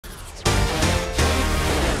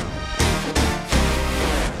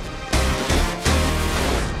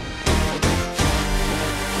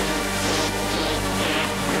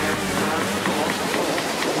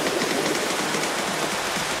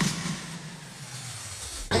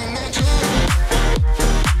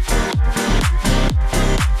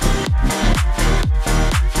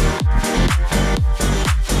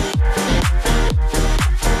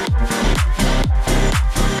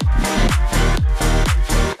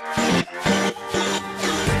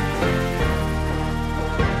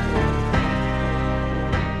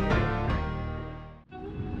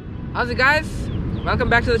How's it, guys? Welcome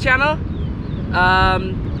back to the channel.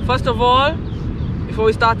 First of all, before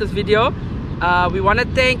we start this video, we want to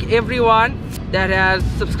thank everyone that has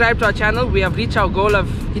subscribed to our channel. We have reached our goal of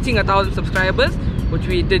hitting 1,000 subscribers, which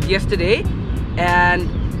we did yesterday,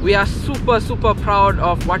 and we are super proud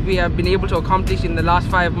of what we have been able to accomplish in the last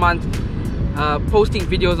 5 months posting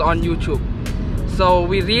videos on YouTube. So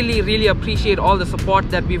we really appreciate all the support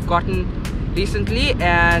that we've gotten recently,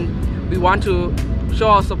 and we want to show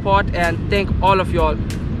our support and thank all of y'all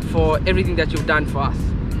for everything that you've done for us.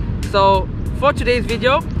 So for today's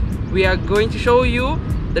video, we are going to show you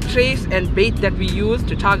the trace and bait that we use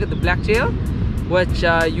to target the blacktail, which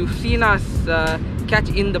you've seen us catch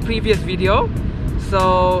in the previous video.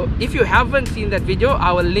 So if you haven't seen that video,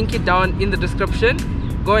 I will link it down in the description.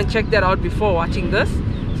 Go and check that out before watching this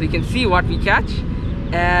so you can see what we catch.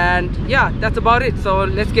 And yeah, that's about it. So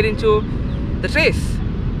let's get into the trace.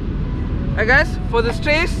 Alright guys, for this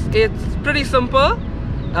trace, it's pretty simple.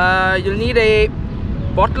 You'll need a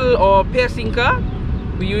bottle or pear sinker.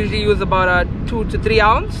 We usually use about a 2 to 3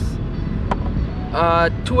 ounce,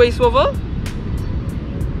 two-way swivel,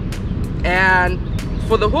 and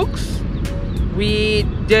for the hooks, we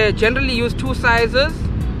generally use 2 sizes,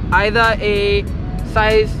 either a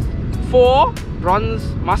size 4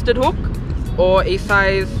 bronze mustard hook or a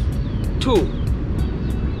size 2.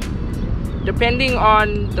 Depending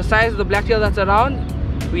on the size of the blacktail that's around,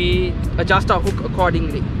 we adjust our hook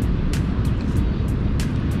accordingly.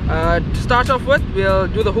 To start off with, we'll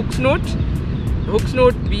do the hook snoot. The hook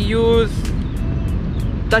snoot, we use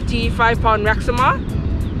 35-pound maxima,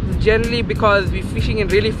 generally because we're fishing in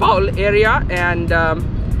really foul area, and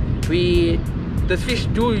the fish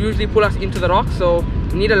do usually pull us into the rocks, so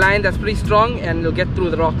we need a line that's pretty strong and it'll get through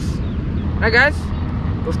the rocks. Alright guys,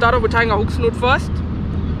 we'll start off with tying our hook snoot first.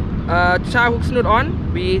 To tie our hook snoot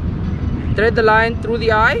on, we thread the line through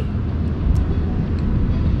the eye,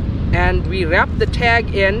 and we wrap the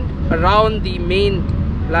tag end around the main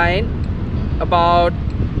line about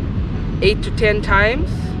 8 to 10 times.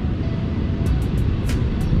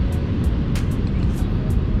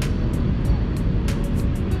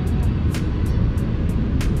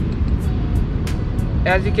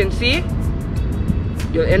 As you can see,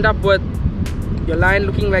 you'll end up with your line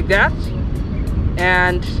looking like that,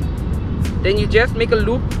 and then you just make a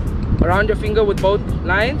loop around your finger with both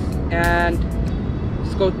lines and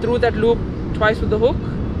just go through that loop twice with the hook,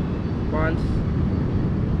 once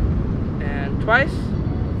and twice,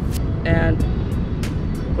 and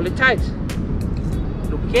pull it tight,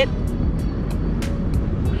 lubricate.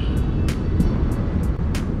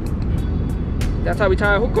 That's how we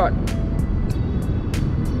tie our hook knot.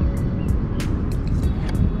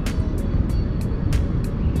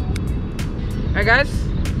 Alright guys,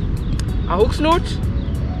 our hook snoot,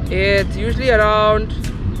 it's usually around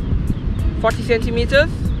 40 centimeters,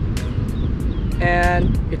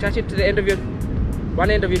 and you attach it to the end of one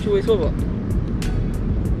end of your two-way swivel.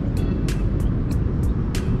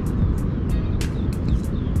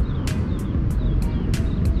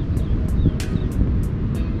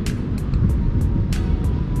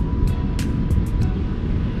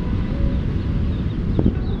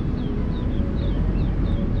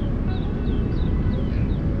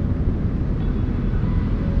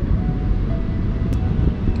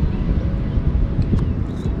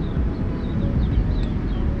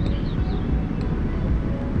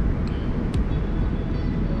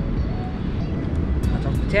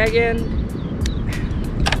 Tag end.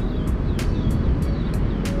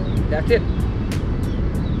 That's it.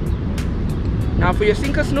 Now for your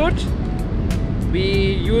sinker snoot, we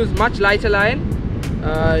use much lighter line,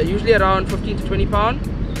 usually around 15 to 20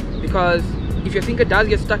 pound, because if your sinker does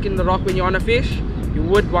get stuck in the rock when you're on a fish, you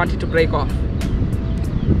would want it to break off.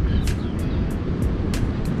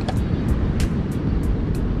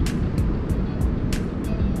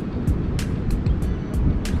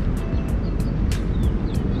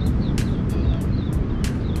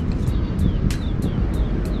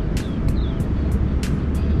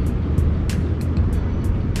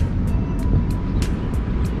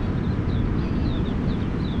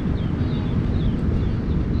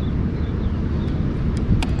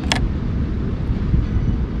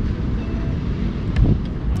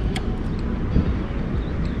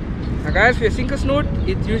 Now guys, for your sinker snoot,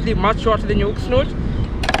 it's usually much shorter than your hook snoot.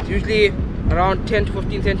 It's usually around 10 to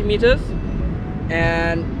 15 centimeters,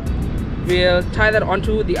 and we'll tie that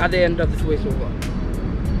onto the other end of the two-way swivel.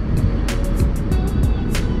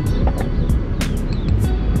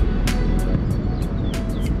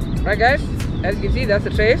 Right guys, as you can see, that's the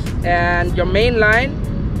trace, and your main line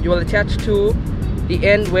you will attach to the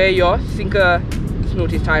end where your sinker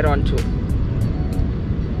snoot is tied onto.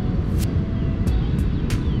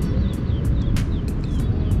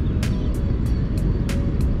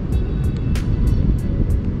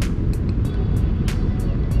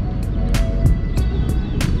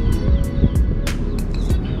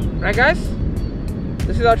 Right guys,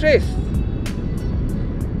 this is our trace.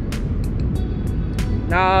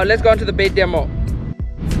 Now let's go on to the bait demo.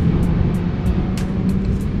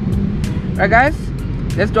 Right guys,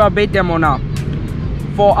 let's do our bait demo now.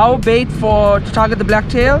 For our bait to target the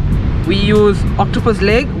blacktail, we use octopus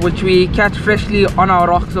leg, which we catch freshly on our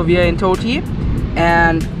rocks over here in Toti,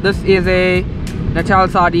 and this is a Natal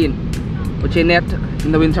sardine, which I net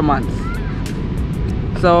in the winter months.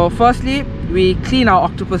 So firstly, we clean our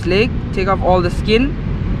octopus leg, take off all the skin,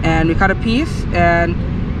 and we cut a piece and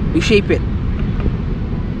we shape it.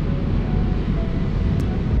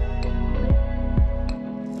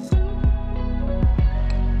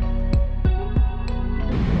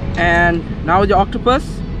 And now with your octopus,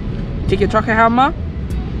 take your chocker hammer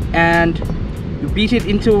and you beat it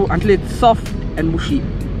until it's soft and mushy.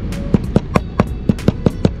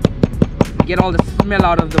 Get all the smell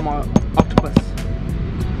out of the octopus.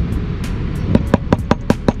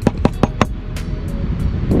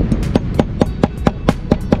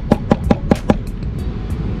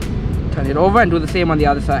 Turn it over and do the same on the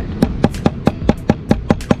other side.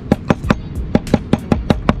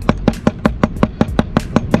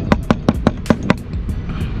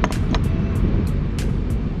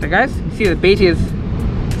 Guys, you see the bait is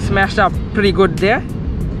smashed up pretty good there.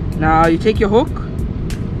 Now you take your hook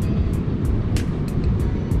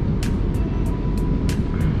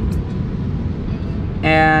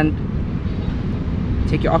and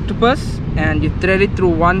take your octopus and you thread it through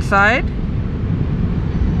one side,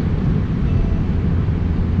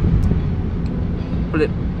 pull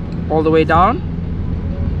it all the way down,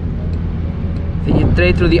 then you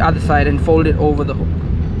thread through the other side and fold it over the hook.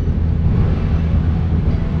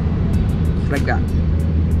 Like that.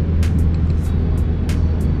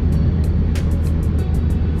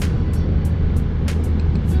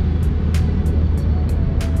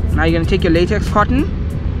 Now you're going to take your latex cotton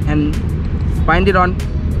and bind it on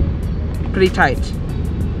pretty tight.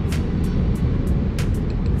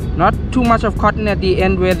 Not too much of cotton at the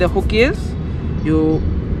end where the hook is. You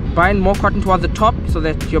bind more cotton towards the top so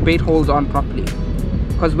that your bait holds on properly.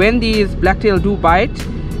 Because when these blacktail do bite,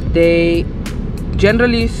 they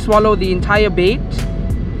generally swallow the entire bait,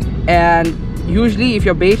 and usually if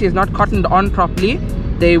your bait is not cottoned on properly,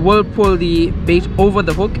 they will pull the bait over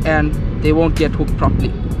the hook and they won't get hooked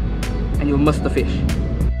properly and you'll miss the fish.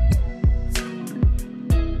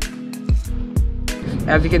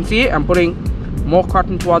 As you can see, I'm putting more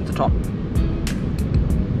cotton towards the top.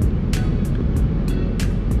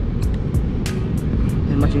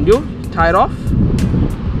 Then what you can do, tie it off.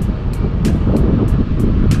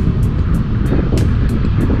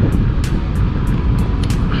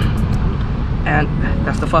 And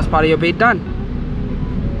that's the first part of your bait done.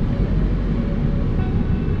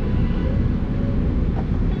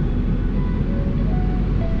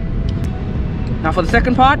 Now for the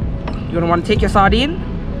second part, you're going to want to take your sardine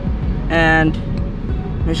and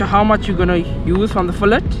measure how much you're going to use from the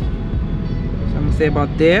fillet. So I'm going to say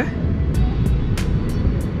about there.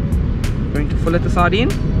 I'm going to fillet the sardine.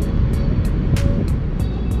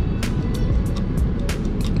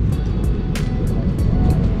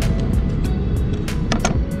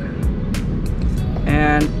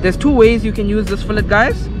 And there's two ways you can use this fillet,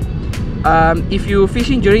 guys. If you're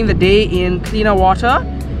fishing during the day in cleaner water,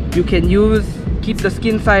 you can keep the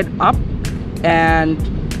skin side up and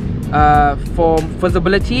for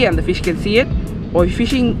visibility and the fish can see it. Or if you're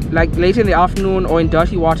fishing like late in the afternoon or in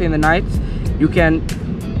dirty water in the nights, you can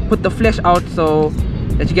put the flesh out so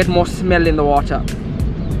that you get more smell in the water.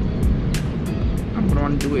 What I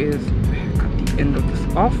want to do is cut the end of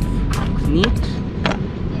this off. Looks neat.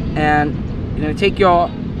 And you're going to take your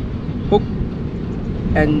hook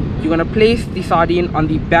and you're going to place the sardine on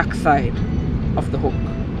the back side of the hook.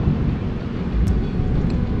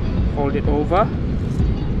 Fold it over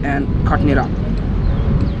and cotton it up.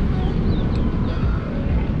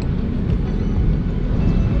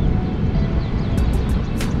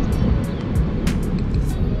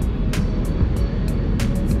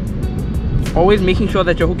 Always making sure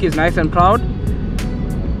that your hook is nice and proud.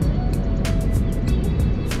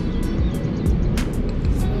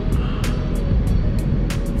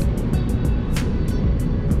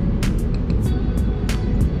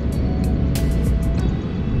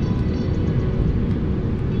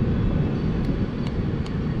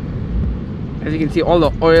 As you can see, all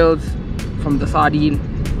the oils from the sardine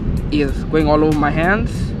is going all over my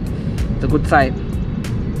hands. It's a good sign.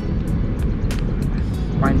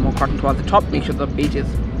 Find more cotton towards the top, make sure the bait is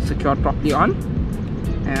secured properly on,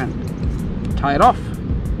 and tie it off.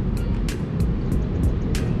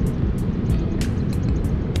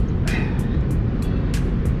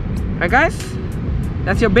 Right guys,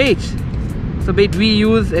 that's your bait. It's the bait we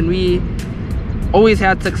use, and we always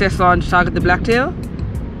had success on to target the blacktail,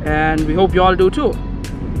 and we hope you all do too.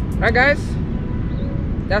 Right guys,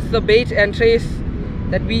 that's the bait and trace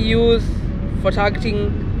that we use for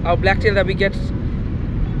targeting our blacktail that we get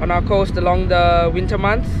on our coast along the winter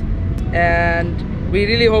months, and we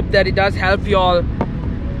really hope that it does help you all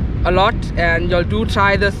a lot, and y'all do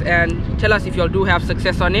try this and tell us if y'all do have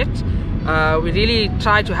success on it. We really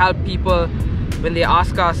try to help people when they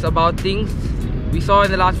ask us about things. We saw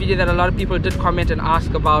in the last video that a lot of people did comment and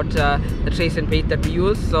ask about the trace and bait that we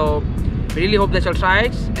use, so we really hope that you'll try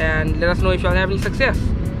it and let us know if y'all have any success.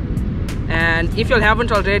 And if y'all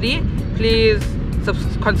haven't already, please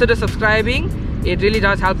consider subscribing. It really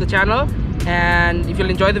does help the channel. And if you'll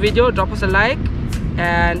enjoy the video, drop us a like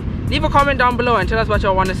and leave a comment down below and tell us what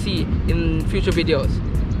y'all want to see in future videos.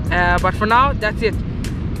 But for now, that's it.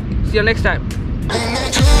 See you next time.